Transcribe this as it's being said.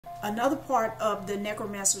Another part of the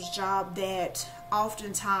necromancer's job that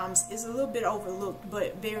oftentimes is a little bit overlooked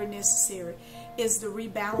but very necessary is the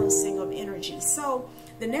rebalancing of energy. So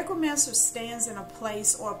the necromancer stands in a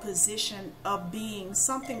place or a position of being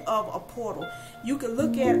something of a portal. You could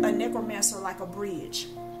look at a necromancer like a bridge.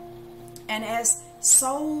 And as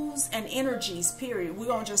souls and energies, period, we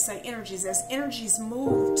won't just say energies, as energies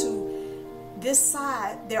move to this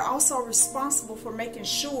side, they're also responsible for making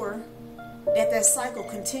sure that that cycle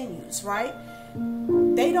continues, right?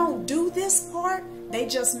 They don't do this part, they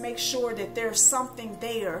just make sure that there's something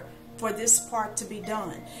there for this part to be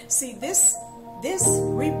done. See, this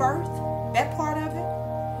rebirth, that part of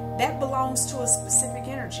it, that belongs to a specific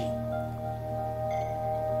energy.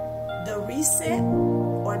 The reset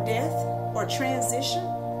or death or transition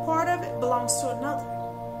part of it belongs to another.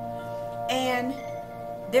 And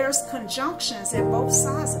there's conjunctions at both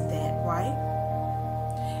sides of that, right?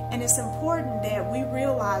 And it's important that we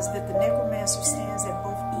realize that the necromancer stands